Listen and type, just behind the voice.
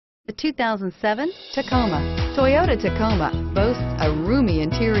The 2007 Tacoma. Toyota Tacoma boasts a roomy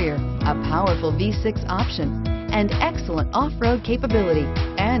interior, a powerful V6 option, and excellent off-road capability,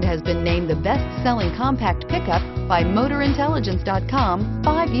 and has been named the best-selling compact pickup by MotorIntelligence.com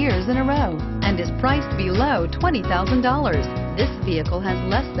 5 years in a row, and is priced below $20,000. This vehicle has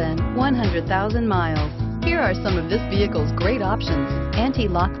less than 100,000 miles. Here are some of this vehicle's great options: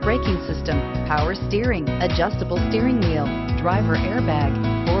 anti-lock braking system, power steering, adjustable steering wheel, driver airbag,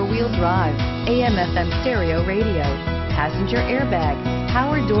 four-wheel drive, AM/FM stereo radio, passenger airbag,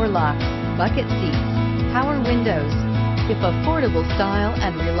 power door locks, bucket seats, power windows. If affordable style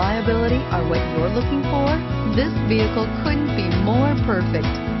and reliability are what you're looking for, this vehicle couldn't be more perfect.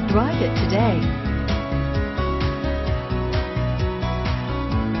 Drive it today.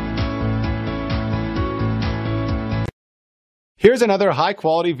 Here's another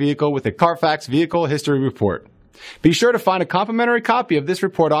high-quality vehicle with a Carfax Vehicle History Report. Be sure to find a complimentary copy of this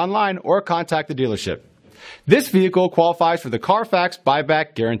report online or contact the dealership. This vehicle qualifies for the Carfax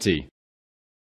Buyback Guarantee.